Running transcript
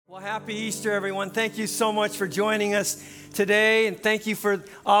Well, happy Easter, everyone. Thank you so much for joining us today, and thank you for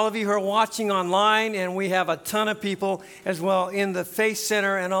all of you who are watching online, and we have a ton of people as well in the Faith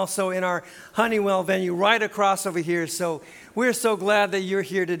Center and also in our Honeywell venue right across over here. So we're so glad that you're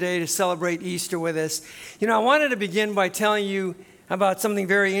here today to celebrate Easter with us. You know, I wanted to begin by telling you about something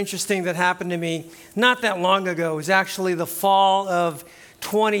very interesting that happened to me not that long ago. It was actually the fall of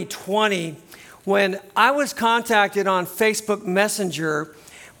 2020 when I was contacted on Facebook Messenger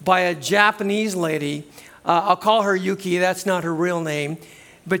by a Japanese lady. I'll call her Yuki, that's not her real name,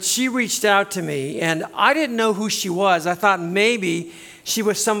 but she reached out to me, and I didn't know who she was. I thought maybe she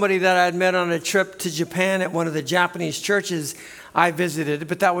was somebody that I had met on a trip to Japan at one of the Japanese churches I visited,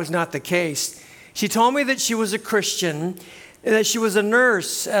 but that was not the case. She told me that she was a Christian, that she was a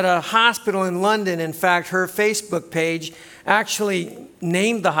nurse at a hospital in London. In fact, her Facebook page actually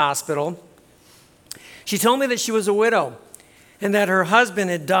named the hospital. She told me that she was a widow, and that her husband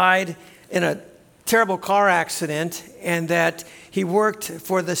had died in a terrible car accident, and that he worked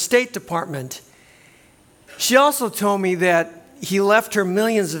for the State Department. She also told me that he left her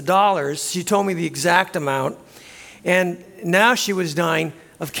millions of dollars. She told me the exact amount, and now she was dying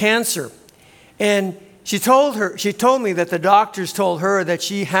of cancer. And she told me that the doctors told her that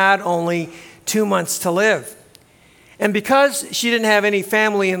she had only 2 months to live. And because she didn't have any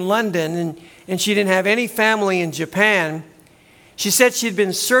family in London and she didn't have any family in Japan, she said she'd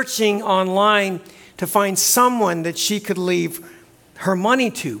been searching online to find someone that she could leave her money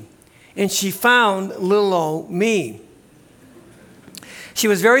to. And she found little old me. She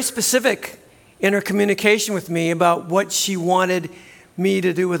was very specific in her communication with me about what she wanted me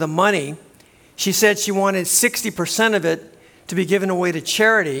to do with the money. She said she wanted 60% of it to be given away to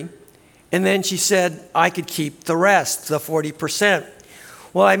charity. And then she said I could keep the rest, the 40%.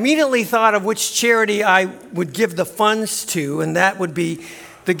 Well, I immediately thought of which charity I would give the funds to, and that would be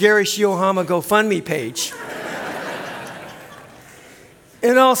the Gary Shiohama GoFundMe page.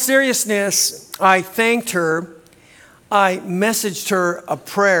 In all seriousness, I thanked her. I messaged her a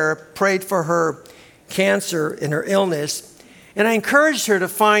prayer, prayed for her cancer and her illness, and I encouraged her to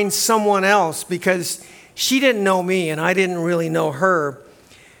find someone else because she didn't know me and I didn't really know her.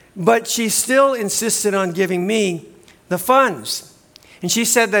 But she still insisted on giving me the funds. And she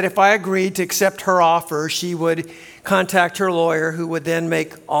said that if I agreed to accept her offer, she would contact her lawyer, who would then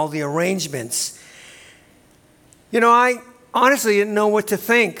make all the arrangements. You know, I honestly didn't know what to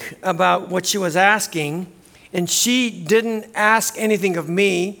think about what she was asking. And she didn't ask anything of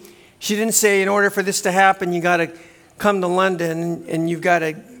me. She didn't say, in order for this to happen, you got to come to London and you've got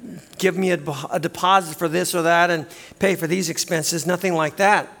to give me a deposit for this or that and pay for these expenses. Nothing like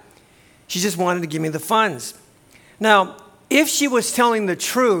that. She just wanted to give me the funds. Now, if she was telling the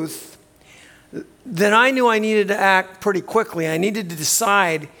truth, then I knew I needed to act pretty quickly. I needed to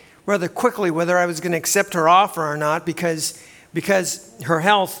decide rather quickly whether I was going to accept her offer or not because her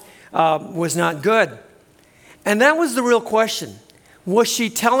health was not good. And that was the real question. Was she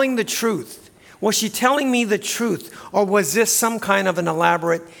telling the truth? Was she telling me the truth? Or was this some kind of an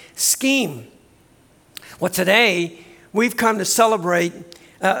elaborate scheme? Well, today, we've come to celebrate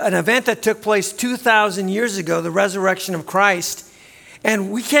an event that took place 2,000 years ago, the resurrection of Christ.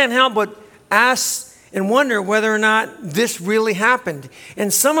 And we can't help but ask and wonder whether or not this really happened.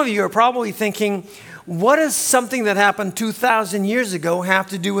 And some of you are probably thinking, what does something that happened 2,000 years ago have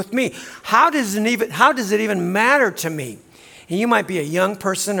to do with me? How does it even matter to me? And you might be a young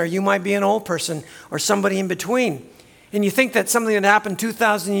person, or you might be an old person, or somebody in between. And you think that something that happened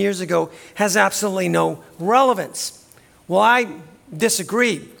 2,000 years ago has absolutely no relevance. Well, I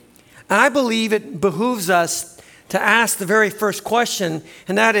disagree. And I believe it behooves us to ask the very first question,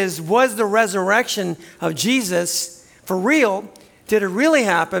 and that is, was the resurrection of Jesus for real? Did it really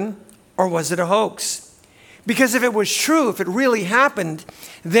happen, or was it a hoax? Because if it was true, if it really happened,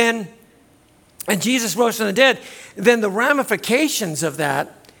 then, and Jesus rose from the dead, then the ramifications of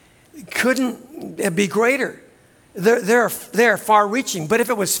that couldn't be greater. They're far-reaching. But if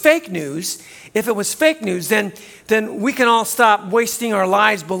it was fake news, then we can all stop wasting our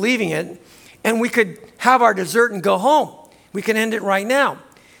lives believing it, and we could have our dessert and go home. We can end it right now.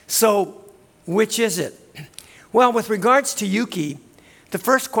 So, which is it? Well, with regards to Yuki, the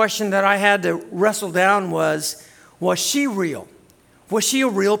first question that I had to wrestle down was she real? Was she a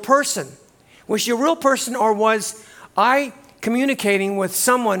real person? Was she a real person, or was I communicating with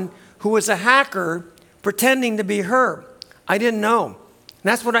someone who was a hacker pretending to be her? I didn't know. And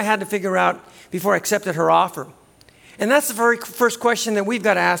that's what I had to figure out before I accepted her offer. And that's the very first question that we've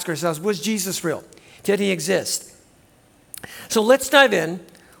got to ask ourselves. Was Jesus real? Did he exist? So let's dive in.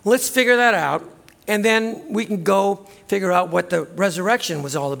 Let's figure that out. and then we can go figure out what the resurrection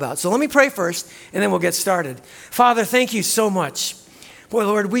was all about. So let me pray first, and then we'll get started. Father, thank you so much. Boy,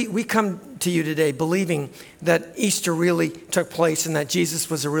 Lord, we come to you today believing that Easter really took place and that Jesus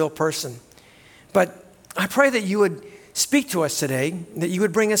was a real person. But I pray that you would speak to us today, that you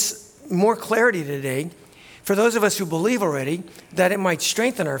would bring us more clarity today. For those of us who believe already, that it might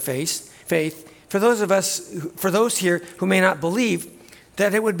strengthen our faith. For those here who may not believe,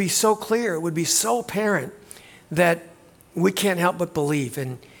 that it would be so clear, it would be so apparent that we can't help but believe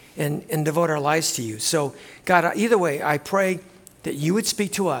and devote our lives to you. So, God, either way, I pray that you would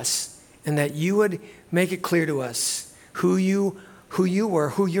speak to us and that you would make it clear to us who you were,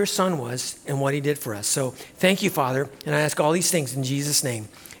 who your son was, and what he did for us. So thank you, Father, and I ask all these things in Jesus' name.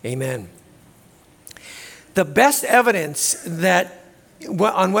 Amen. The best evidence that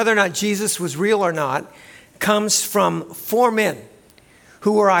on whether or not Jesus was real or not comes from 4 men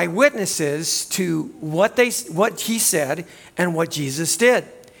who were eyewitnesses to what he said and what Jesus did.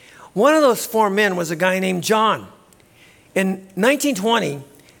 One of those 4 men was a guy named John. In 1920,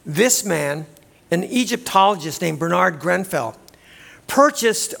 this man, an Egyptologist named Bernard Grenfell,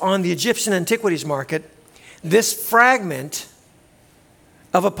 purchased on the Egyptian antiquities market this fragment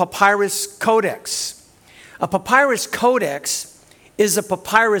of a papyrus codex. A papyrus codex is a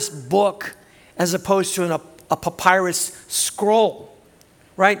papyrus book as opposed to a papyrus scroll,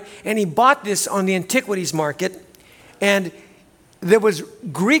 right? And he bought this on the antiquities market, and there was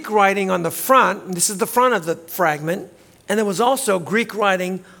Greek writing on the front, and this is the front of the fragment, and there was also Greek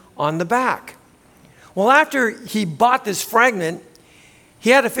writing on the back. Well, after he bought this fragment, he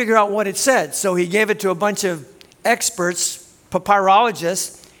had to figure out what it said. So he gave it to a bunch of experts,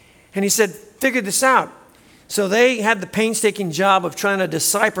 papyrologists, and he said, figure this out. So they had the painstaking job of trying to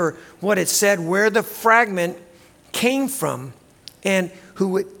decipher what it said, where the fragment came from, and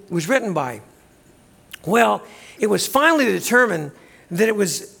who it was written by. Well, it was finally determined that it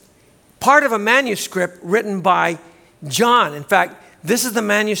was part of a manuscript written by John. In fact, this is the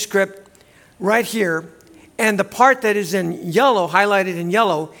manuscript right here, and the part that is in yellow, highlighted in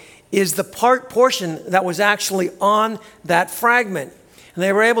yellow, is the portion that was actually on that fragment. And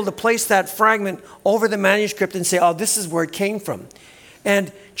they were able to place that fragment over the manuscript and say, oh, this is where it came from.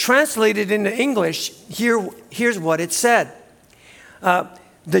 And translated into English, here's what it said.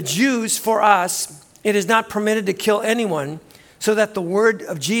 The Jews, for us, it is not permitted to kill anyone, so that the word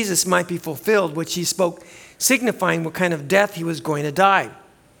of Jesus might be fulfilled, which he spoke, signifying what kind of death he was going to die.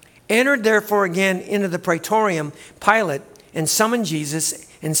 Entered therefore again into the praetorium Pilate, and summoned Jesus,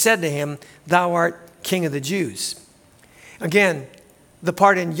 and said to him, thou art King of the Jews. Again, the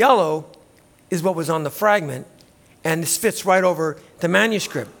part in yellow is what was on the fragment, and this fits right over the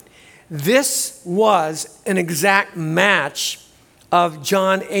manuscript. This was an exact match of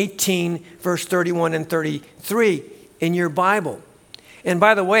John 18, verse 31 and 33 in your Bible. And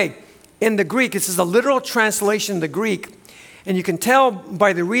by the way, in the Greek, this is a literal translation of the Greek, and you can tell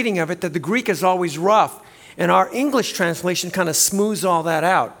by the reading of it that the Greek is always rough, and our English translation kind of smooths all that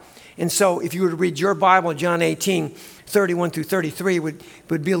out. And so if you were to read your Bible, John 18, 31 through 33,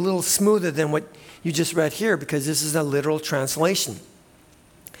 would be a little smoother than what you just read here, because this is a literal translation.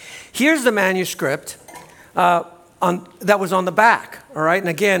 Here's the manuscript that was on the back, all right? And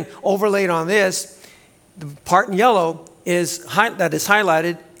again, overlaid on this, the part in yellow that is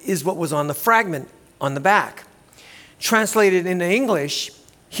highlighted is what was on the fragment on the back. Translated into English,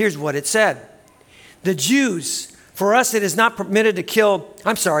 here's what it said. The Jews, for us it is not permitted to kill,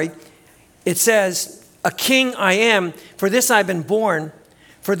 it says, a king I am, for this I've been born,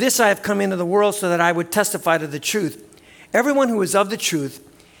 for this I have come into the world so that I would testify to the truth. Everyone who is of the truth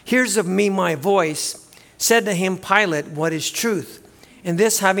hears of me my voice, said to him Pilate, what is truth? And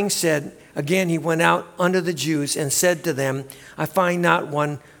this having said, again he went out unto the Jews and said to them, I find not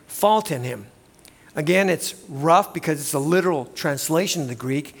one fault in him. Again, it's rough because it's a literal translation of the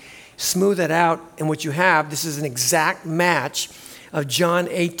Greek. Smooth it out, and what you have, this is an exact match of John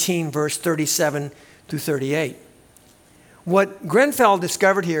 18, verse 37 through 38. What Grenfell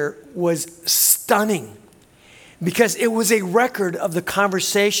discovered here was stunning, because it was a record of the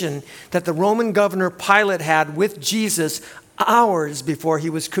conversation that the Roman governor Pilate had with Jesus hours before he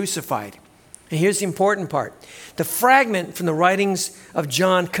was crucified. And here's the important part. The fragment from the writings of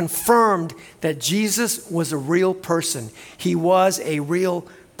John confirmed that Jesus was a real person. He was a real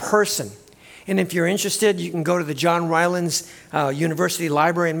person. And if you're interested, you can go to the John Rylands University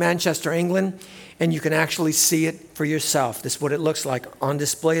Library in Manchester, England, and you can actually see it for yourself. This is what it looks like on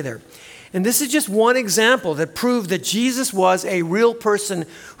display there. And this is just one example that proved that Jesus was a real person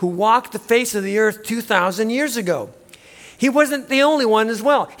who walked the face of the earth 2,000 years ago. He wasn't the only one as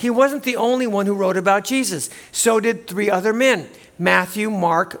well. He wasn't the only one who wrote about Jesus. So did 3 other men, Matthew,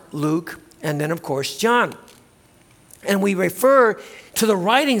 Mark, Luke, and then, of course, John. And we refer to the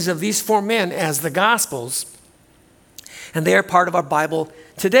writings of these 4 men as the Gospels, and they are part of our Bible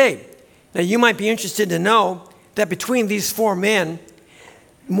today. Now, you might be interested to know that between these 4 men,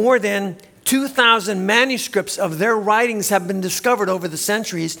 more than 2,000 manuscripts of their writings have been discovered over the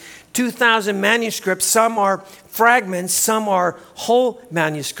centuries. 2,000 manuscripts, some are fragments, some are whole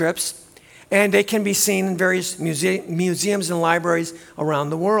manuscripts, and they can be seen in various museums and libraries around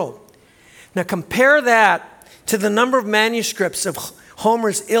the world. Now compare that to the number of manuscripts of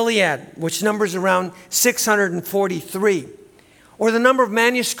Homer's Iliad, which numbers around 643, or the number of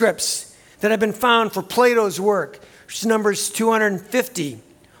manuscripts that have been found for Plato's work, which numbers 250,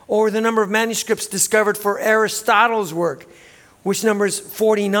 or the number of manuscripts discovered for Aristotle's work, which numbers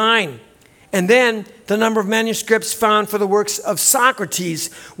 49. And then the number of manuscripts found for the works of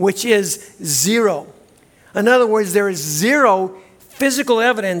Socrates, which is 0. In other words, there is 0 physical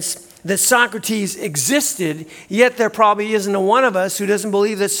evidence that Socrates existed, yet there probably isn't a one of us who doesn't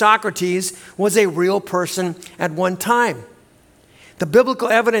believe that Socrates was a real person at one time. The biblical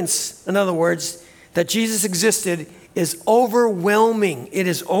evidence, in other words, that Jesus existed is overwhelming. It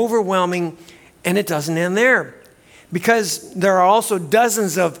is overwhelming, and it doesn't end there. Because there are also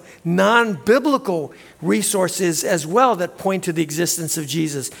dozens of non-biblical resources as well that point to the existence of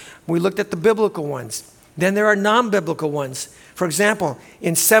Jesus. We looked at the biblical ones. Then there are non-biblical ones. For example,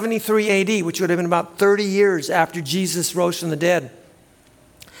 in 73 AD, which would have been about 30 years after Jesus rose from the dead,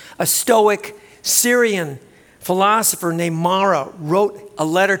 a Stoic Syrian philosopher named Mara wrote a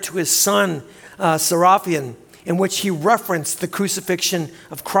letter to his son, Seraphion, in which he referenced the crucifixion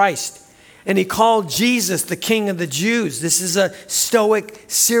of Christ. And he called Jesus the King of the Jews. This is a Stoic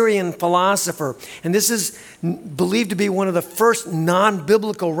Syrian philosopher. And this is believed to be one of the first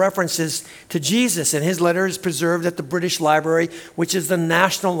non-biblical references to Jesus. And his letter is preserved at the British Library, which is the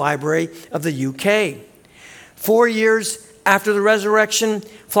National Library of the UK. 4 years after the resurrection,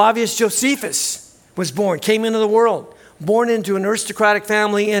 Flavius Josephus was born, came into the world, born into an aristocratic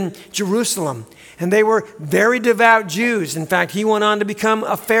family in Jerusalem. And they were very devout Jews. In fact, he went on to become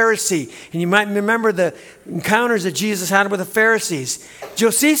a Pharisee. And you might remember the encounters that Jesus had with the Pharisees.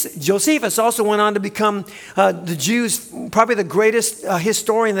 Josephus also went on to become the Jews' probably the greatest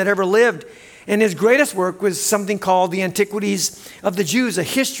historian that ever lived. And his greatest work was something called the Antiquities of the Jews, a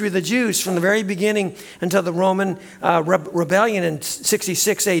history of the Jews from the very beginning until the Roman rebellion in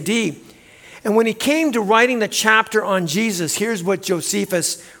 66 AD. And when he came to writing the chapter on Jesus, here's what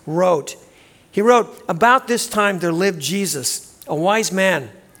Josephus wrote. He wrote, "About this time there lived Jesus, a wise man,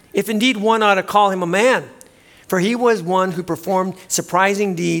 if indeed one ought to call him a man. For he was one who performed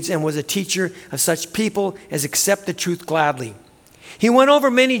surprising deeds and was a teacher of such people as accept the truth gladly. He went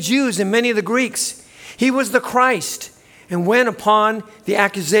over many Jews and many of the Greeks. He was the Christ. And when upon the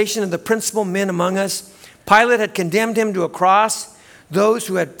accusation of the principal men among us, Pilate had condemned him to a cross, those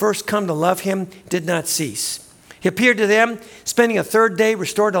who had first come to love him did not cease. He appeared to them, spending a 3rd day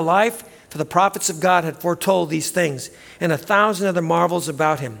restored to life, for the prophets of God had foretold these things, and 1,000 other marvels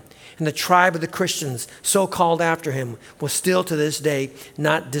about him. And the tribe of the Christians, so called after him, was still to this day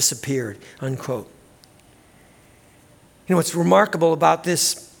not disappeared," unquote. You know, what's remarkable about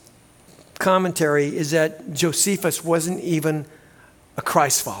this commentary is that Josephus wasn't even a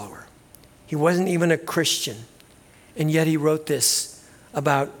Christ follower. He wasn't even a Christian. And yet he wrote this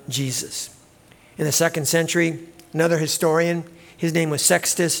about Jesus. In the 2nd century, another historian, his name was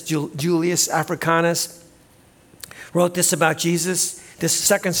Sextus Julius Africanus, wrote this about Jesus. This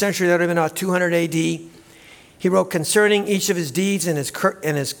 2nd century, that would have been about 200 AD. He wrote concerning each of his deeds and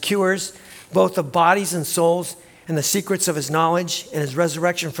his cures, both of bodies and souls, and the secrets of his knowledge and his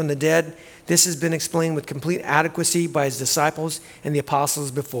resurrection from the dead. This has been explained with complete adequacy by his disciples and the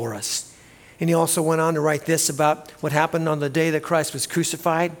apostles before us. And he also went on to write this about what happened on the day that Christ was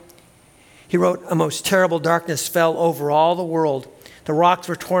crucified. He wrote, "A most terrible darkness fell over all the world. The rocks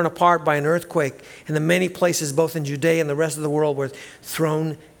were torn apart by an earthquake, and the many places, both in Judea and the rest of the world, were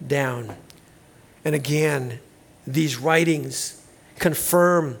thrown down." And again, these writings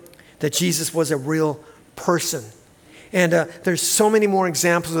confirm that Jesus was a real person. And there's so many more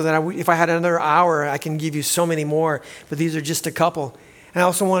examples of that. If I had another hour, I can give you so many more, but these are just a couple. And I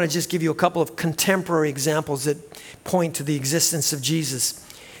also want to just give you a couple of contemporary examples that point to the existence of Jesus.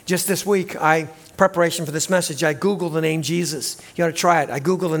 Just this week, preparation for this message, I Googled the name Jesus. You ought to try it. I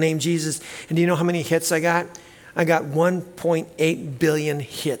Googled the name Jesus, and do you know how many hits I got? I got 1.8 billion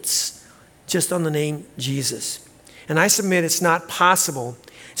hits just on the name Jesus. And I submit it's not possible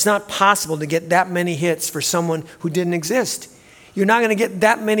It's not possible to get that many hits for someone who didn't exist. You're not going to get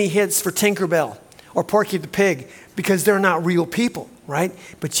that many hits for Tinkerbell or Porky the Pig because they're not real people, right?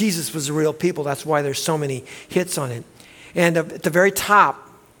 But Jesus was a real people. That's why there's so many hits on it. And at the very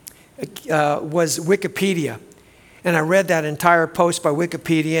top was Wikipedia. And I read that entire post by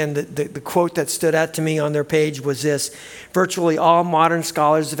Wikipedia, and the quote that stood out to me on their page was this: virtually all modern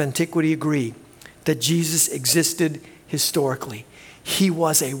scholars of antiquity agree that Jesus existed historically. He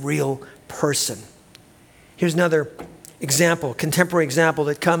was a real person. Here's another example, contemporary example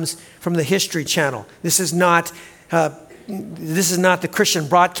that comes from the History Channel. This is not the Christian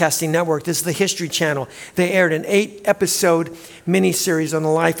Broadcasting Network. This is the History Channel. They aired an 8-episode miniseries on the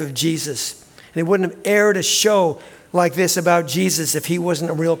life of Jesus. They wouldn't have aired a show like this about Jesus if he wasn't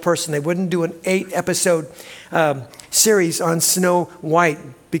a real person. They wouldn't do an 8-episode series on Snow White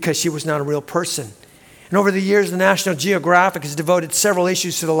because she was not a real person. And over the years, the National Geographic has devoted several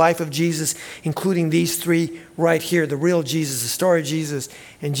issues to the life of Jesus, including these 3 right here: the real Jesus, the story of Jesus,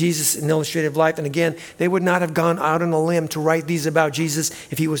 and Jesus in illustrative life. And again, they would not have gone out on a limb to write these about Jesus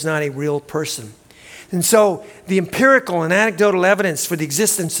if he was not a real person. And so the empirical and anecdotal evidence for the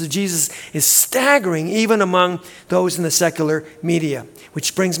existence of Jesus is staggering even among those in the secular media,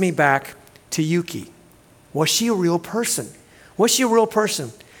 which brings me back to Yuki. Was she a real person? Was she a real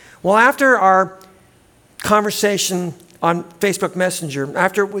person? Well, after our conversation on Facebook Messenger,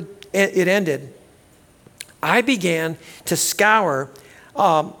 after it ended, I began to scour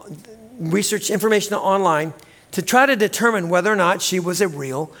research information online to try to determine whether or not she was a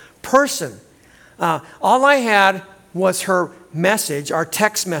real person. All I had was her message, our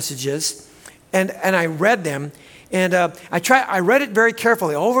text messages, and I read them. And I read it very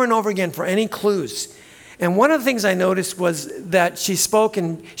carefully over and over again for any clues. And one of the things I noticed was that she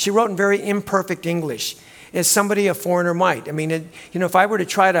wrote in very imperfect English, as somebody, a foreigner, might. I mean, if I were to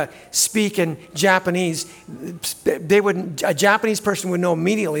try to speak in Japanese, a Japanese person would know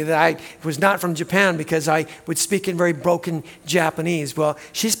immediately that I was not from Japan because I would speak in very broken Japanese. Well,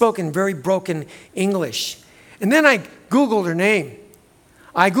 she spoke in very broken English. And then I Googled her name.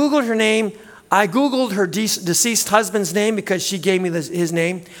 I Googled her deceased husband's name because she gave me his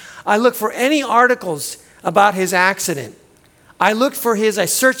name. I looked for any articles about his accident. I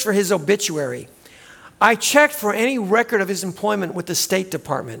searched for his obituary. I checked for any record of his employment with the State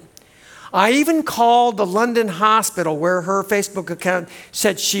Department. I even called the London hospital where her Facebook account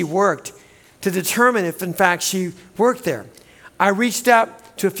said she worked to determine if, in fact, she worked there. I reached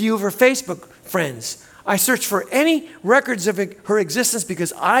out to a few of her Facebook friends. I searched for any records of her existence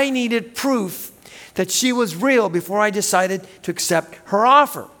because I needed proof that she was real before I decided to accept her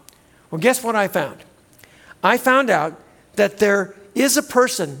offer. Well, guess what I found? I found out that there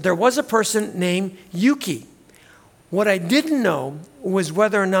was a person named Yuki. What I didn't know was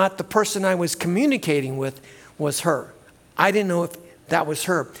whether or not the person I was communicating with was her. I didn't know if that was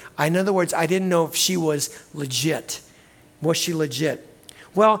her. In other words, I didn't know if she was legit. Was she legit?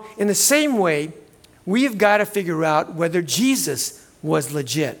 Well, in the same way, we've got to figure out whether Jesus was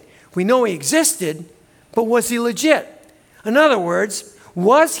legit. We know he existed, but was he legit? In other words,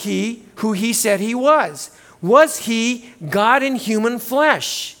 was he who he said he was? Was he God in human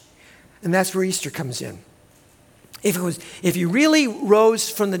flesh? And that's where Easter comes in. If he really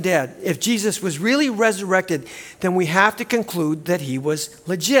rose from the dead, if Jesus was really resurrected, then we have to conclude that he was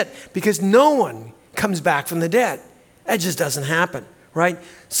legit, because no one comes back from the dead. That just doesn't happen, right?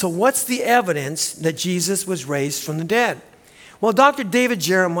 So what's the evidence that Jesus was raised from the dead? Well, Dr. David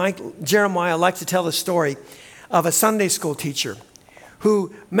Jeremiah likes to tell the story of a Sunday school teacher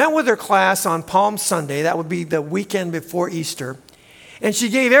who met with her class on Palm Sunday. That would be the weekend before Easter. And she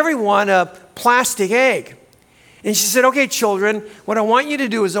gave everyone a plastic egg. And she said, okay, children, what I want you to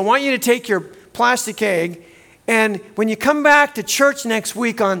do is I want you to take your plastic egg, and when you come back to church next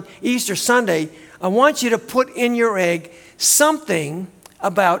week on Easter Sunday, I want you to put in your egg something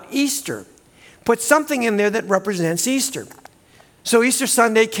about Easter. Put something in there that represents Easter. So Easter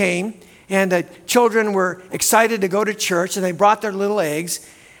Sunday came, and the children were excited to go to church, and they brought their little eggs.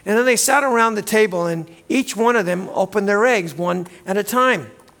 And then they sat around the table, and each one of them opened their eggs one at a time.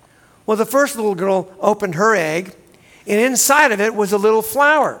 Well, the first little girl opened her egg, and inside of it was a little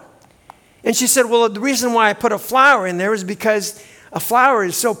flower. And she said, well, the reason why I put a flower in there is because a flower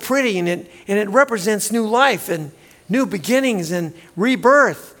is so pretty, and it represents new life and new beginnings and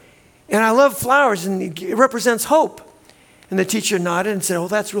rebirth. And I love flowers, and it represents hope. And the teacher nodded and said, oh,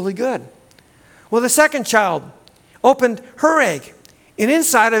 that's really good. Well, the second child opened her egg, and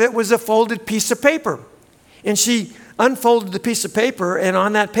inside of it was a folded piece of paper. And she unfolded the piece of paper, and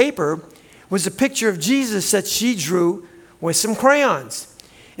on that paper was a picture of Jesus that she drew with some crayons.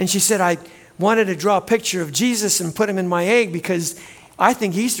 And she said, I wanted to draw a picture of Jesus and put him in my egg because I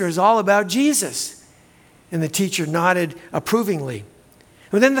think Easter is all about Jesus. And the teacher nodded approvingly.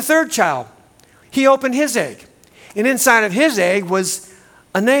 And then the third child, he opened his egg. And inside of his egg was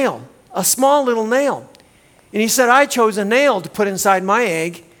a nail, a small little nail. And he said, I chose a nail to put inside my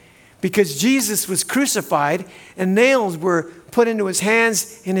egg because Jesus was crucified and nails were put into his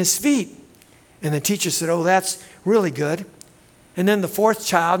hands and his feet. And the teacher said, oh, that's really good. And then the fourth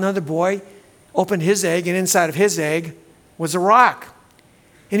child, another boy, opened his egg, and inside of his egg was a rock.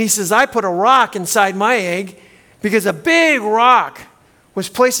 And he says, I put a rock inside my egg because a big rock was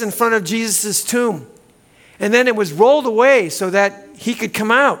placed in front of Jesus' tomb. And then it was rolled away so that he could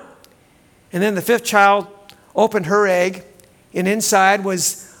come out. And then the fifth child opened her egg, and inside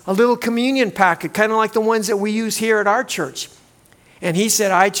was a little communion packet, kind of like the ones that we use here at our church. And he said,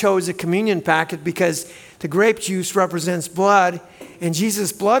 I chose a communion packet because the grape juice represents blood, and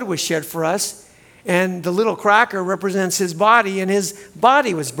Jesus' blood was shed for us. And the little cracker represents his body, and his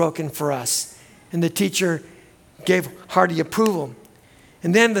body was broken for us. And the teacher gave hearty approval.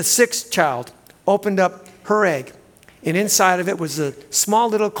 And then the sixth child opened up her egg, and inside of it was a small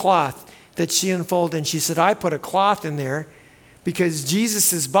little cloth that she unfolded. And she said, I put a cloth in there because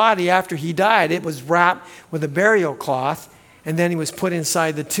Jesus' body, after he died, it was wrapped with a burial cloth, and then he was put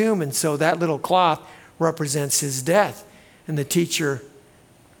inside the tomb. And so that little cloth represents his death. And the teacher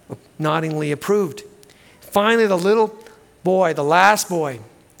noddingly approved. Finally, the little boy, the last boy,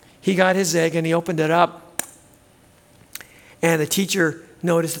 he got his egg and he opened it up. And the teacher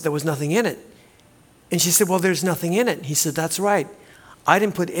noticed that there was nothing in it. And she said, well, there's nothing in it. He said, that's right. I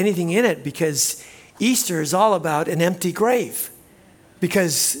didn't put anything in it because Easter is all about an empty grave.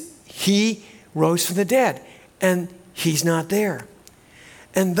 Because he rose from the dead and he's not there.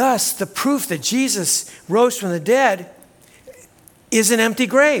 And thus, the proof that Jesus rose from the dead is an empty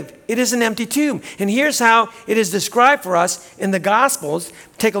grave. It is an empty tomb. And here's how it is described for us in the Gospels.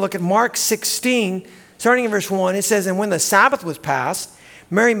 Take a look at Mark 16, starting in verse 1. It says, and when the Sabbath was passed,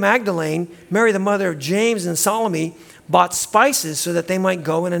 Mary Magdalene, Mary the mother of James, and Salome bought spices so that they might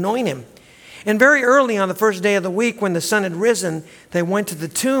go and anoint him. And very early on the first day of the week, when the sun had risen, they went to the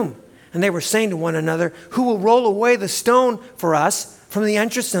tomb. And they were saying to one another, who will roll away the stone for us from the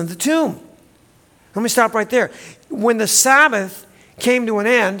entrance of the tomb? Let me stop right there. When the Sabbath came to an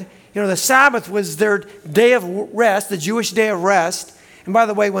end, the Sabbath was their day of rest, the Jewish day of rest. And by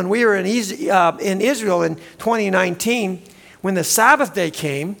the way, when we were in Israel in 2019, when the Sabbath day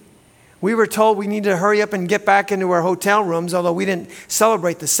came, we were told we needed to hurry up and get back into our hotel rooms, although we didn't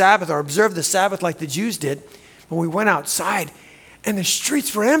celebrate the Sabbath or observe the Sabbath like the Jews did. But we went outside, and the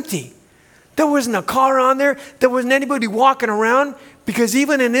streets were empty. There wasn't a car on there. There wasn't anybody walking around, because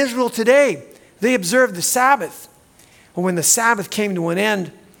even in Israel today, they observed the Sabbath. Well, when the Sabbath came to an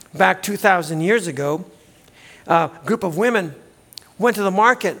end back 2,000 years ago, a group of women went to the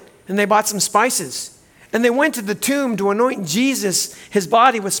market and they bought some spices. And they went to the tomb to anoint Jesus, his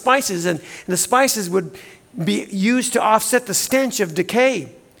body, with spices. And the spices would be used to offset the stench of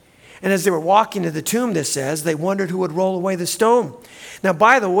decay. And as they were walking to the tomb, this says, they wondered who would roll away the stone. Now,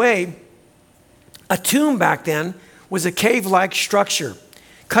 by the way, a tomb back then was a cave-like structure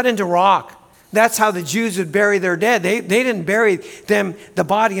cut into rock. That's how the Jews would bury their dead. They didn't bury the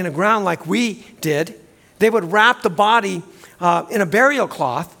body in the ground like we did. They would wrap the body in a burial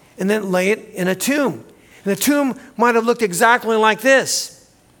cloth and then lay it in a tomb. And the tomb might have looked exactly like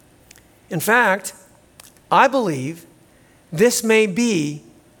this. In fact, I believe this may be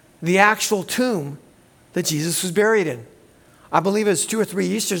the actual tomb that Jesus was buried in. I believe it was 2 or 3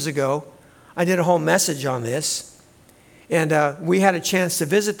 Easters ago, I did a whole message on this. And we had a chance to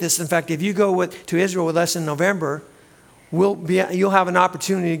visit this. In fact, if you go to Israel with us in November, you'll have an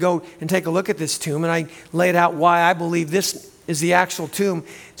opportunity to go and take a look at this tomb. And I laid out why I believe this is the actual tomb.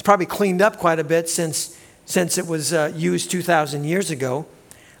 It's probably cleaned up quite a bit since it was used 2,000 years ago.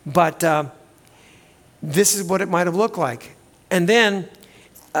 But this is what it might have looked like. And then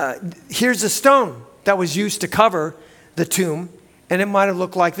here's a stone that was used to cover the tomb. And it might have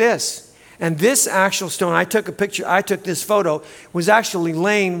looked like this. And this actual stone, I took this photo, was actually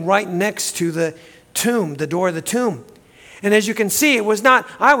laying right next to the tomb, the door of the tomb. And as you can see, it was not,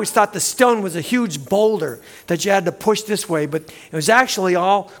 I always thought the stone was a huge boulder that you had to push this way, but it was actually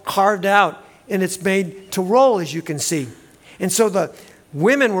all carved out and it's made to roll, as you can see. And so the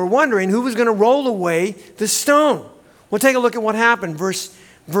women were wondering who was going to roll away the stone. Well, take a look at what happened. Verse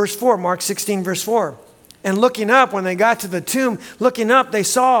 4, Mark 16, verse 4. And looking up, when they got to the tomb, looking up, they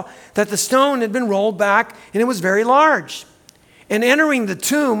saw that the stone had been rolled back and it was very large. And entering the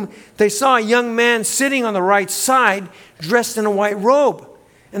tomb, they saw a young man sitting on the right side, dressed in a white robe.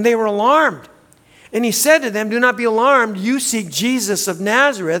 And they were alarmed. And he said to them, "Do not be alarmed. You seek Jesus of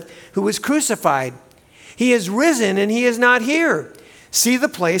Nazareth, who was crucified. He is risen, and he is not here. See the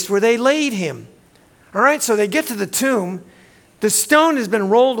place where they laid him." All right, so they get to the tomb. The stone has been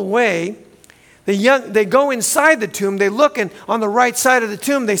rolled away. They go inside the tomb. They look, and on the right side of the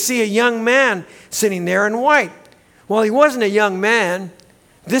tomb, they see a young man sitting there in white. Well, he wasn't a young man.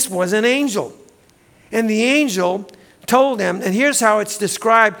 This was an angel. And the angel told them, and here's how it's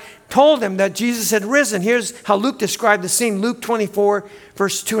described, told them that Jesus had risen. Here's how Luke described the scene, Luke 24,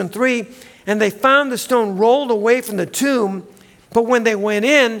 verse 2 and 3. "And they found the stone rolled away from the tomb, but when they went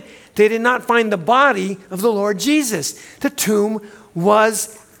in, they did not find the body of the Lord Jesus." The tomb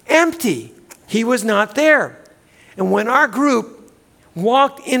was empty. He was not there. And when our group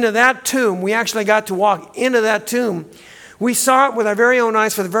walked into that tomb, we actually got to walk into that tomb. We saw it with our very own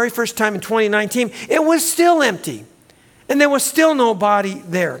eyes for the very first time in 2019. It was still empty. And there was still no body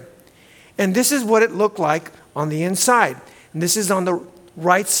there. And this is what it looked like on the inside. And this is on the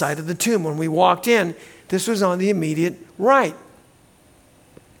right side of the tomb. When we walked in, this was on the immediate right.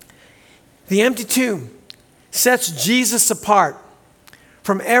 The empty tomb sets Jesus apart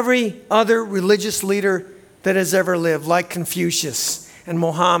from every other religious leader that has ever lived, like Confucius and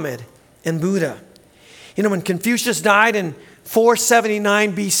Mohammed and Buddha. You know, when Confucius died in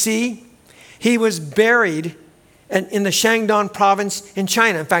 479 BC, he was buried in the Shandong province in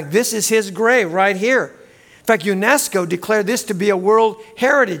China. In fact, this is his grave right here. In fact, UNESCO declared this to be a World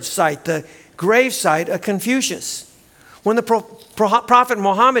Heritage Site, the grave site of Confucius. When the Prophet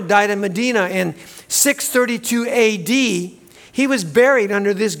Muhammad died in Medina in 632 AD, he was buried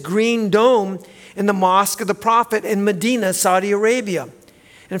under this green dome in the Mosque of the Prophet in Medina, Saudi Arabia.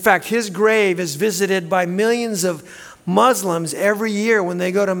 In fact, his grave is visited by millions of Muslims every year. When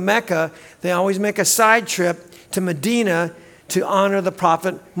they go to Mecca, they always make a side trip to Medina to honor the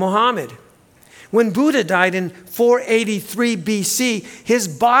Prophet Muhammad. When Buddha died in 483 BC, his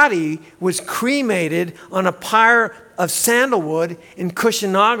body was cremated on a pyre of sandalwood in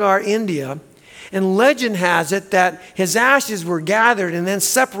Kushinagar, India. And legend has it that his ashes were gathered and then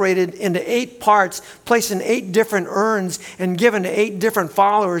separated into 8 parts, placed in 8 different urns, and given to 8 different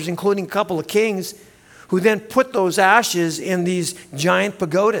followers, including a couple of kings, who then put those ashes in these giant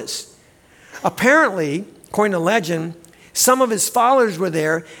pagodas. Apparently, according to legend, some of his followers were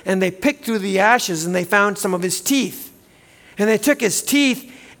there, and they picked through the ashes, and they found some of his teeth. And they took his teeth,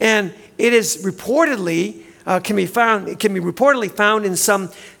 and it is reportedly can be reportedly found in some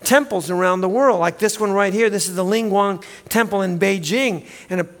temples around the world, like this one right here. This is the Lingguang Temple in Beijing,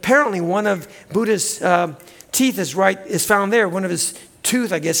 and apparently one of Buddha's teeth is found there. One of his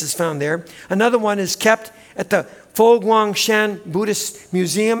tooth, I guess, is found there. Another one is kept at the Foguangshan Buddhist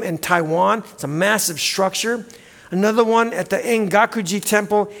Museum in Taiwan. It's a massive structure. Another one at the Engakuji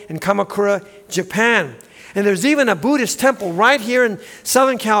Temple in Kamakura, Japan. And there's even a Buddhist temple right here in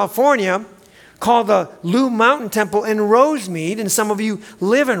Southern California called the Lu Mountain Temple in Rosemead, and some of you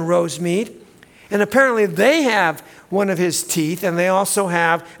live in Rosemead. And apparently they have one of his teeth, and they also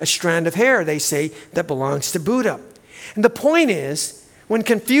have a strand of hair, they say, that belongs to Buddha. And the point is, when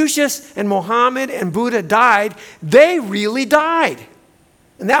Confucius and Mohammed and Buddha died, they really died.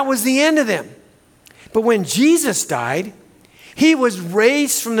 And that was the end of them. But when Jesus died, he was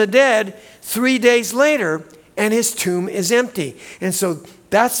raised from the dead 3 days later, and his tomb is empty. And so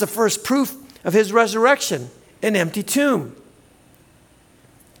that's the first proof of his resurrection, an empty tomb.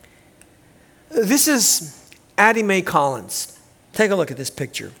 This is Addie Mae Collins. Take a look at this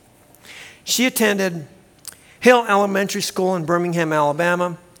picture. She attended Hill Elementary School in Birmingham,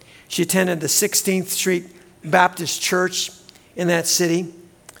 Alabama. She attended the 16th Street Baptist Church in that city.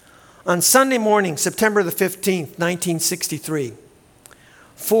 On Sunday morning, September the 15th, 1963,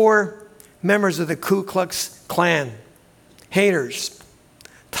 4 members of the Ku Klux Klan, haters,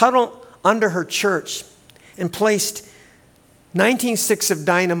 tunneled under her church and placed 19 sticks of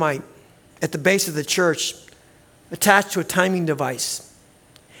dynamite at the base of the church attached to a timing device.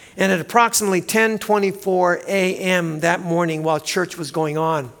 And at approximately 10:24 a.m. that morning, while church was going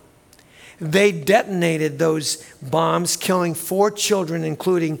on, they detonated those bombs, killing 4 children,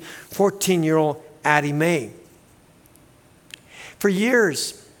 including 14-year-old Addie Mae. For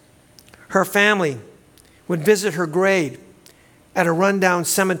years, her family would visit her grave at a rundown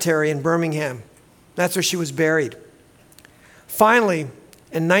cemetery in Birmingham. That's where she was buried. Finally,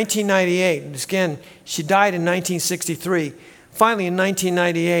 in 1998, and again, she died in 1963. Finally, in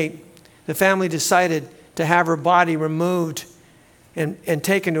 1998, the family decided to have her body removed and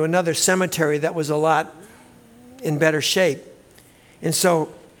taken to another cemetery that was a lot in better shape. And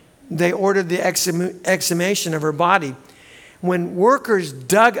so they ordered the exhumation of her body. when workers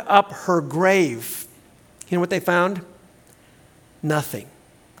dug up her grave, you know what they found? Nothing.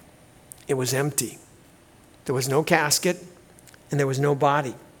 It was empty. There was no casket and there was no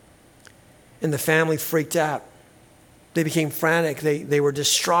body. And the family freaked out. They became frantic. They were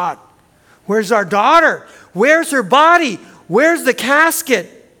distraught. Where's our daughter? Where's her body? Where's the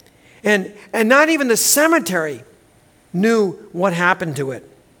casket? And not even the cemetery knew what happened to it.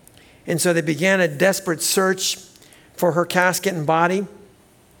 And so they began a desperate search for her casket and body.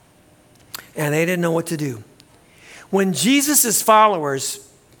 And they didn't know what to do. When Jesus' followers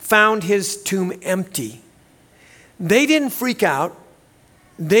found his tomb empty, they didn't freak out.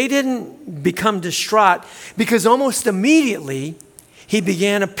 They didn't become distraught because almost immediately he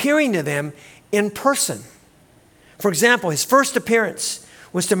began appearing to them in person. For example, his first appearance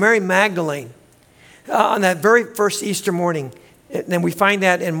was to Mary Magdalene on that very first Easter morning. And we find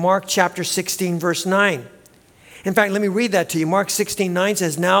that in Mark chapter 16, verse 9. In fact, let me read that to you. Mark 16:9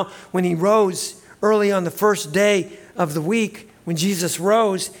 says, "Now when he rose early on the first day of the week, when Jesus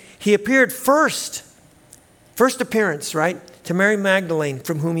rose, he appeared first appearance, right, to Mary Magdalene,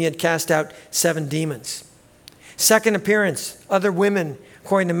 from whom he had cast out 7 demons. Second appearance, other women,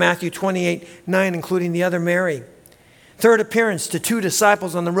 according to Matthew 28:9, including the other Mary. Third appearance to 2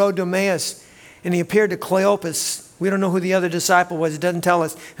 disciples on the road to Emmaus, and he appeared to Cleopas. We don't know who the other disciple was. It doesn't tell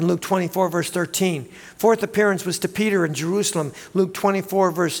us in Luke 24, verse 13. Fourth appearance was to Peter in Jerusalem, Luke 24,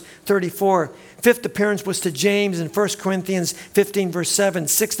 verse 34. Fifth appearance was to James in 1 Corinthians 15, verse 7.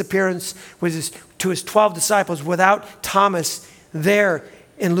 Sixth appearance was to his 12 disciples without Thomas there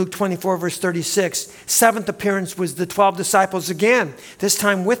in Luke 24, verse 36. Seventh appearance was the 12 disciples again, this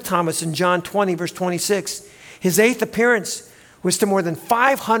time with Thomas in John 20, verse 26. His eighth appearance was to more than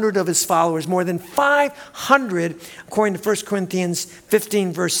 500 of his followers, more than 500, according to 1 Corinthians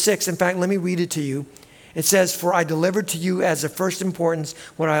 15, verse 6. In fact, let me read it to you. It says, "For I delivered to you as of first importance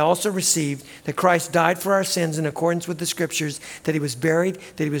what I also received, that Christ died for our sins in accordance with the Scriptures, that he was buried,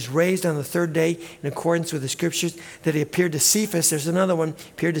 that he was raised on the third day in accordance with the Scriptures, that he appeared to Cephas." There's another one,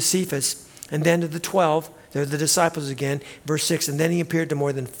 appeared to Cephas, and then to the 12. They're the disciples again, verse 6. "And then he appeared to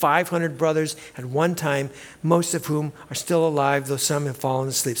more than 500 brothers at one time, most of whom are still alive, though some have fallen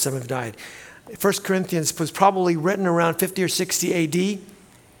asleep, some have died." 1 Corinthians was probably written around 50 or 60 AD,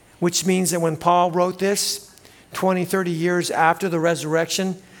 which means that when Paul wrote this, 20, 30 years after the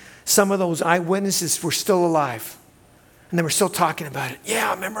resurrection, some of those eyewitnesses were still alive. And they were still talking about it. "Yeah,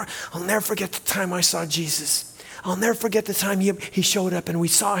 I remember, I'll never forget the time I saw Jesus. I'll never forget the time he showed up and we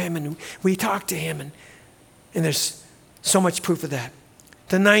saw him and we talked to him." And there's so much proof of that.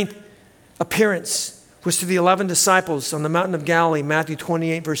 The ninth appearance was to the 11 disciples on the mountain of Galilee, Matthew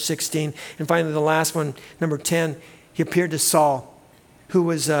 28, verse 16. And finally, the last one, number 10, he appeared to Saul, who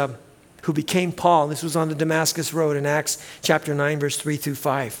became Paul. This was on the Damascus Road in Acts chapter 9, verse 3 through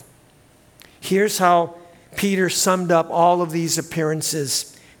 5. Here's how Peter summed up all of these appearances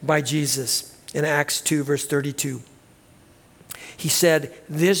by Jesus in Acts 2, verse 32. He said,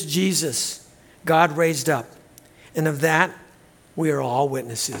 "This Jesus God raised up, and of that we are all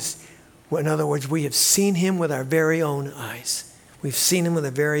witnesses." In other words, we have seen him with our very own eyes. We've seen him with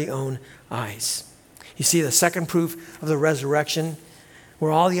our very own eyes. You see, the second proof of the resurrection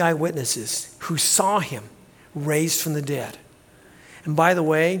were all the eyewitnesses who saw him raised from the dead. And by the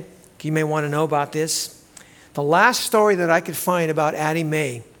way, you may want to know about this. The last story that I could find about Addie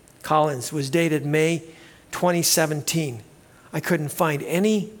Mae Collins was dated May 2017. I couldn't find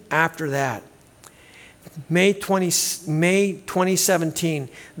any after that. May 2017,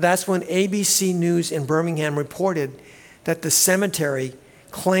 that's when ABC News in Birmingham reported that the cemetery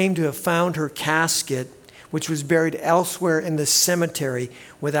claimed to have found her casket, which was buried elsewhere in the cemetery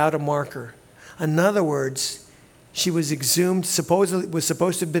without a marker. In other words, she was exhumed, supposedly was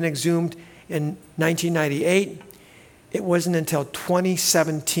supposed to have been exhumed in 1998. It wasn't until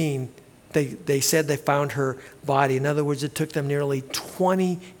 2017 they said they found her body. In other words, it took them nearly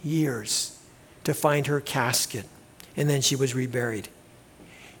 20 years to find her casket, and then she was reburied.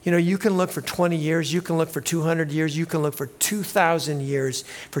 You know, you can look for 20 years, you can look for 200 years, you can look for 2,000 years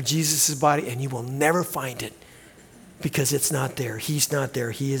for Jesus' body, and you will never find it because it's not there. He's not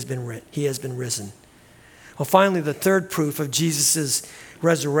there. He has been risen. Well, finally, the third proof of Jesus'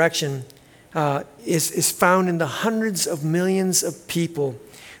 resurrection is found in the hundreds of millions of people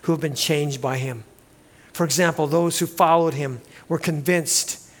who have been changed by him. For example, those who followed him were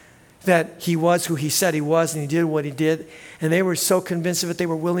convinced that he was who he said he was, and he did what he did. And they were so convinced of it, they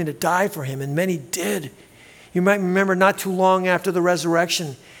were willing to die for him, and many did. You might remember not too long after the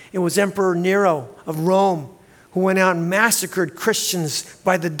resurrection, it was Emperor Nero of Rome who went out and massacred Christians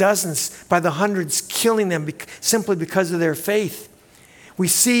by the dozens, by the hundreds, killing them simply because of their faith. We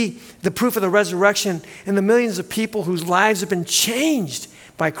see the proof of the resurrection in the millions of people whose lives have been changed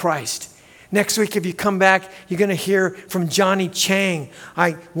by Christ. Next week, if you come back, you're going to hear from Johnny Chang.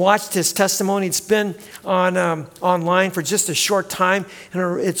 I watched his testimony. It's been on online for just a short time,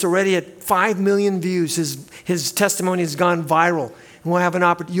 and it's already at 5 million views. His testimony has gone viral.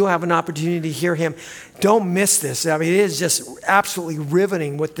 And you'll have an opportunity to hear him. Don't miss this. I mean, it is just absolutely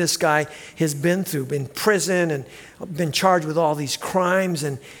riveting what this guy has been through. Been in prison and been charged with all these crimes,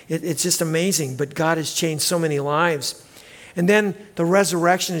 and it's just amazing. But God has changed so many lives. And then the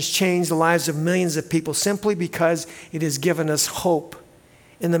resurrection has changed the lives of millions of people simply because it has given us hope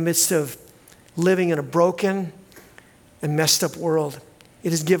in the midst of living in a broken and messed up world.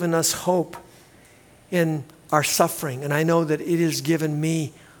 It has given us hope in our suffering. And I know that it has given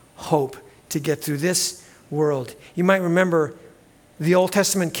me hope to get through this world. You might remember the Old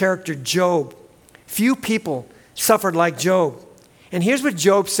Testament character Job. Few people suffered like Job. And here's what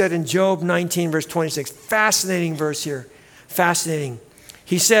Job said in Job 19, verse 26. Fascinating verse here. Fascinating.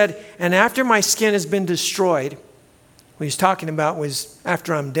 He said, and after my skin has been destroyed, what he's talking about was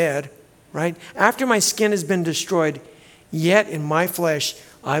after I'm dead, right? After my skin has been destroyed, yet in my flesh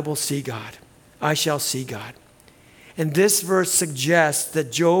I will see God. I shall see God. And this verse suggests that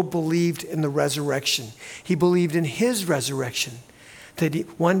Job believed in the resurrection. He believed in his resurrection, that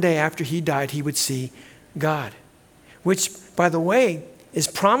one day after he died, he would see God. Which, by the way, is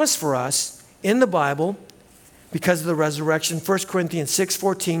promised for us in the Bible because of the resurrection. 1 Corinthians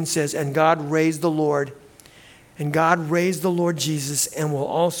 6:14 says, and God raised the Lord Jesus and will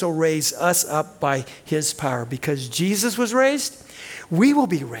also raise us up by his power. Because Jesus was raised, we will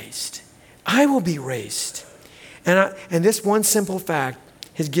be raised. I will be raised. And this one simple fact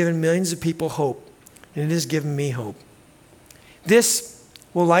has given millions of people hope, and it has given me hope. This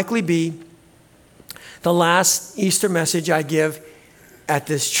will likely be the last Easter message I give at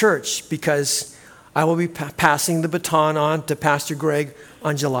this church, because I will be passing the baton on to Pastor Greg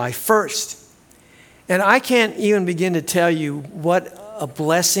on July 1st. And I can't even begin to tell you what a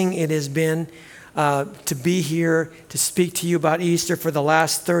blessing it has been to be here, to speak to you about Easter for the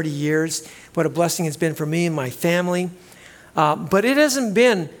last 30 years. What a blessing it's been for me and my family. But it hasn't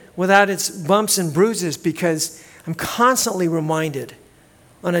been without its bumps and bruises, because I'm constantly reminded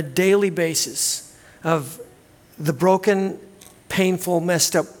on a daily basis of the broken, painful,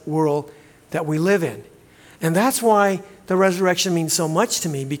 messed up world that we live in. And that's why the resurrection means so much to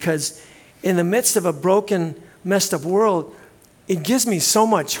me, because in the midst of a broken, messed up world, it gives me so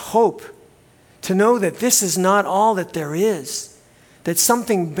much hope to know that this is not all that there is, that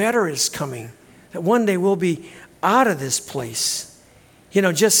something better is coming, that one day we'll be out of this place. You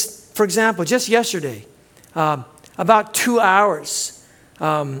know, just, for example, just yesterday, about 2 hours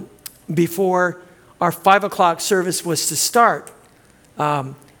before our 5 o'clock service was to start,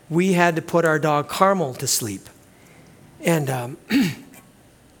 we had to put our dog Carmel to sleep. And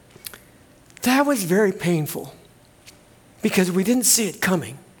that was very painful, because we didn't see it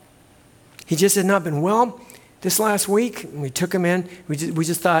coming. He just had not been well this last week. We took him in. We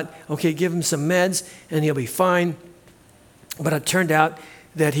just thought, okay, give him some meds and he'll be fine. But it turned out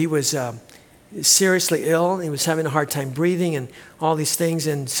that he was seriously ill. He was having a hard time breathing and all these things.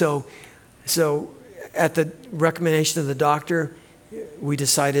 And so at the recommendation of the doctor, we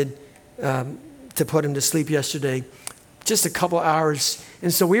decided to put him to sleep yesterday, just a couple hours.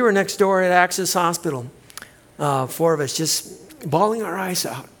 And so we were next door at Access Hospital, 4 of us, just bawling our eyes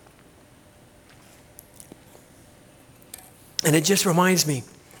out. And it just reminds me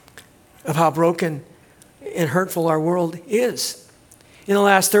of how broken and hurtful our world is. In the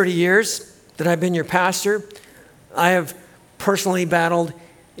last 30 years that I've been your pastor, I have personally battled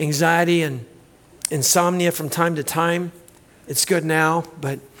anxiety and insomnia from time to time. It's good now,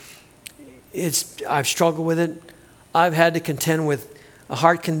 but I've struggled with it. I've had to contend with a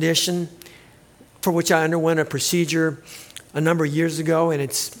heart condition for which I underwent a procedure a number of years ago, and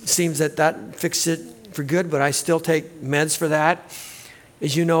it seems that fixed it for good, but I still take meds for that.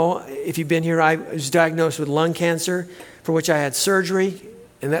 As you know, if you've been here, I was diagnosed with lung cancer, for which I had surgery,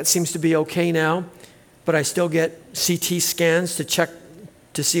 and that seems to be okay now, but I still get CT scans to check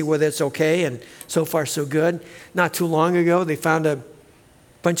to see whether it's okay, and so far so good. Not too long ago, they found a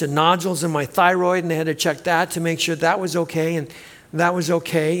bunch of nodules in my thyroid, and they had to check that to make sure that was okay, and that was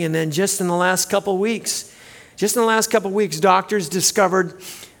okay. And then just in the last couple of weeks, doctors discovered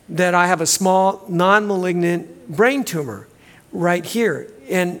that I have a small, non-malignant brain tumor right here.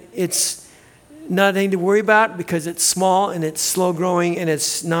 And it's nothing to worry about because it's small and it's slow growing and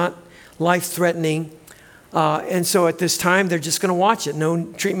it's not life-threatening. And so at this time, they're just going to watch it.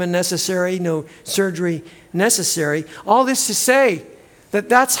 No treatment necessary, no surgery necessary. All this to say that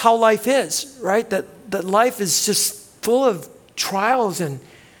that's how life is, right? That life is just full of trials and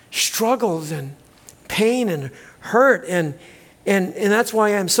struggles and pain and hurt. And that's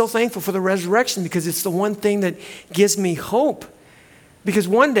why I'm so thankful for the resurrection, because it's the one thing that gives me hope. Because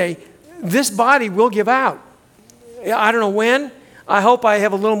one day, this body will give out. I don't know when. I hope I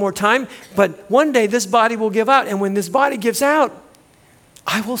have a little more time. But one day, this body will give out. And when this body gives out,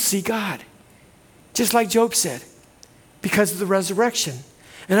 I will see God. Just like Job said, because of the resurrection.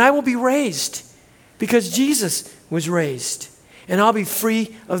 And I will be raised because Jesus was raised. And I'll be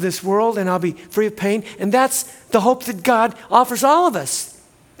free of this world, and I'll be free of pain. And that's the hope that God offers all of us,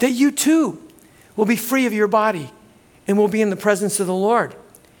 that you too will be free of your body and will be in the presence of the Lord.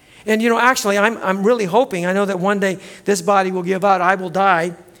 And actually, I'm really hoping, I know that one day this body will give out, I will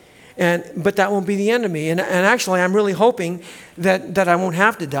die, but that won't be the end of me. And actually, I'm really hoping that I won't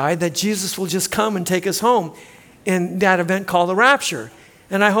have to die, that Jesus will just come and take us home in that event called the rapture.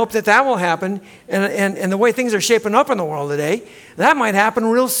 And I hope that will happen. And the way things are shaping up in the world today, that might happen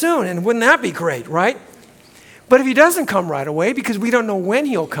real soon. And wouldn't that be great, right? But if he doesn't come right away, because we don't know when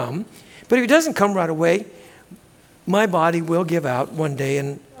he'll come, but if he doesn't come right away, my body will give out one day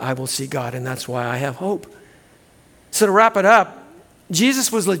and I will see God. And that's why I have hope. So to wrap it up,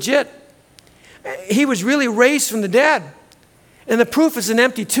 Jesus was legit. He was really raised from the dead. And the proof is an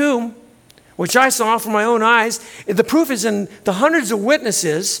empty tomb, which I saw from my own eyes. The proof is in the hundreds of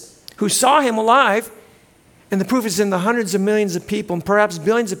witnesses who saw him alive. And the proof is in the hundreds of millions of people, and perhaps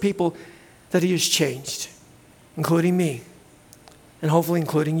billions of people, that he has changed, including me, and hopefully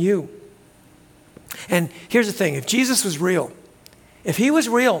including you. And here's the thing. If Jesus was real, if he was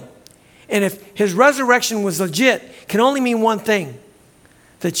real, and if his resurrection was legit, can only mean one thing,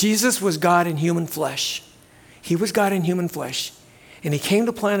 that Jesus was God in human flesh. He was God in human flesh. And he came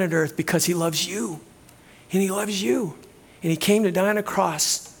to planet Earth because he loves you. And he loves you. And he came to die on a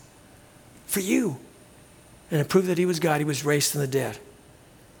cross for you. And to prove that he was God, he was raised from the dead.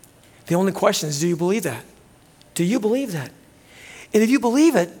 The only question is, do you believe that? Do you believe that? And if you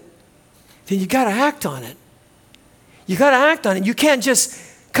believe it, then you got to act on it. You got to act on it. You can't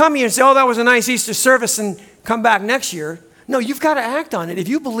just come here and say, oh, that was a nice Easter service, and come back next year. No, you've got to act on it. If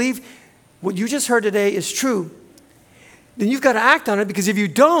you believe what you just heard today is true, then you've got to act on it, because if you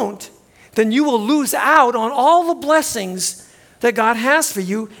don't, then you will lose out on all the blessings that God has for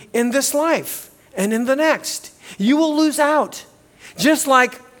you in this life and in the next. You will lose out. Just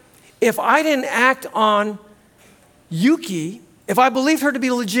like if I didn't act on Yuki, if I believed her to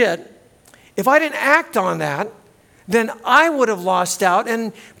be legit, if I didn't act on that, then I would have lost out,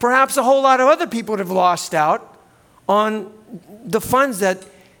 and perhaps a whole lot of other people would have lost out on the funds that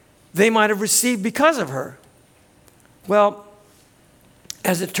they might have received because of her. Well,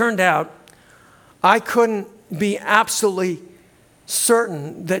 as it turned out, I couldn't be absolutely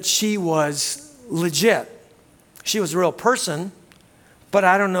certain that she was legit. She was a real person, but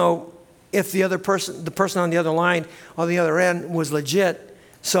I don't know if the person on the other line or the other end was legit.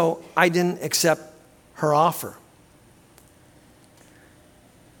 So I didn't accept her offer.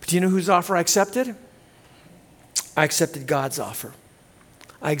 But do you know whose offer I accepted? I accepted God's offer.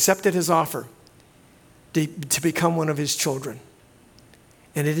 I accepted his offer to become one of his children.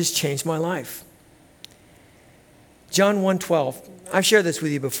 And it has changed my life. John 1:12, I've shared this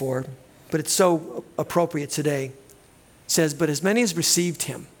with you before, but it's so appropriate today. It says, but as many as received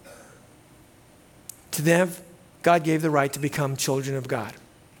him, to them God gave the right to become children of God,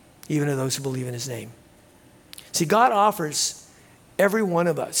 even to those who believe in his name. See, God offers every one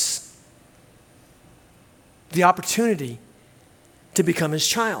of us the opportunity to become his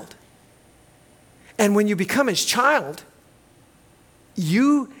child. And when you become his child,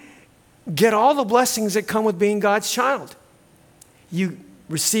 you get all the blessings that come with being God's child. You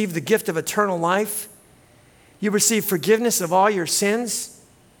receive the gift of eternal life. You receive forgiveness of all your sins.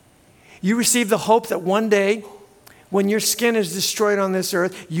 You receive the hope that one day, when your skin is destroyed on this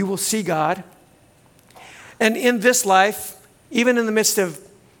earth, you will see God. And in this life, even in the midst of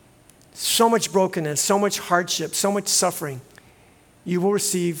so much brokenness, so much hardship, so much suffering, you will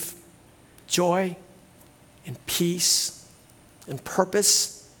receive joy and peace and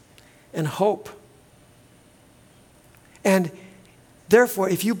purpose and hope. And therefore,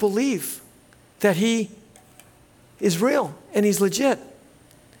 if you believe that he is real and he's legit,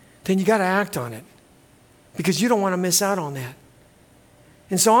 then you got to act on it, because you don't want to miss out on that.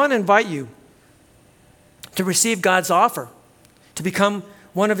 And so I want to invite you to receive God's offer to become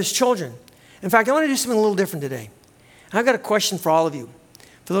one of his children. In fact, I want to do something a little different today. I've got a question for all of you.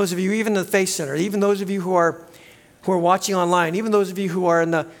 For those of you, even in the Faith Center, even those of you who are watching online, even those of you who are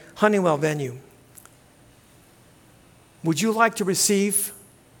in the Honeywell venue, would you like to receive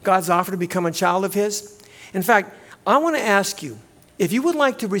God's offer to become a child of His? In fact, I want to ask you, if you would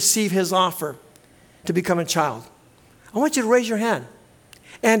like to receive His offer to become a child, I want you to raise your hand.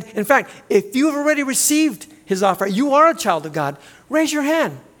 And in fact, if you have already received His offer, you are a child of God, raise your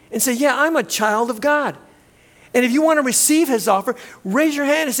hand and say, yeah, I'm a child of God. And if you want to receive His offer, raise your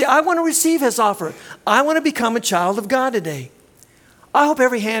hand and say, I want to receive His offer. I want to become a child of God today. I hope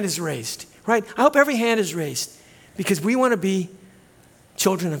every hand is raised, right? I hope every hand is raised because we want to be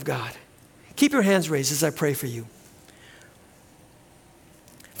children of God. Keep your hands raised as I pray for you.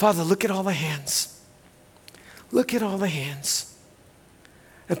 Father, look at all the hands. Look at all the hands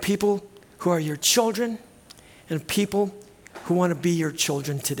of people who are your children and people who want to be your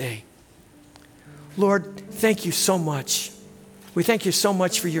children today. Lord, thank you so much. We thank you so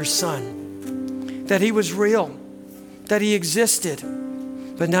much for your Son, that He was real, that He existed.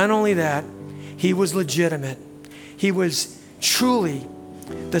 But not only that, He was legitimate. He was truly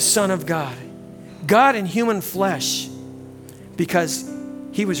the Son of God, God in human flesh, because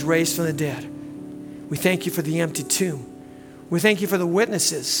He was raised from the dead. We thank you for the empty tomb. We thank you for the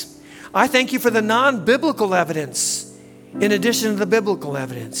witnesses. I thank you for the non-biblical evidence in addition to the biblical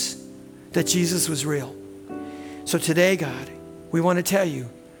evidence that Jesus was real. So today, God, we want to tell you,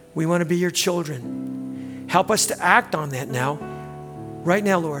 we want to be your children. Help us to act on that now. Right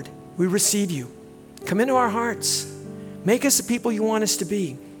now, Lord, we receive you. Come into our hearts. Make us the people you want us to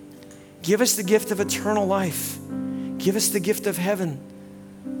be. Give us the gift of eternal life. Give us the gift of heaven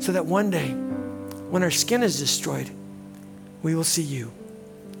so that one day, when our skin is destroyed, we will see you.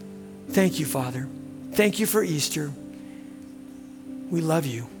 Thank you, Father. Thank you for Easter. We love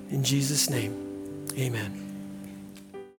you. In Jesus' name, amen.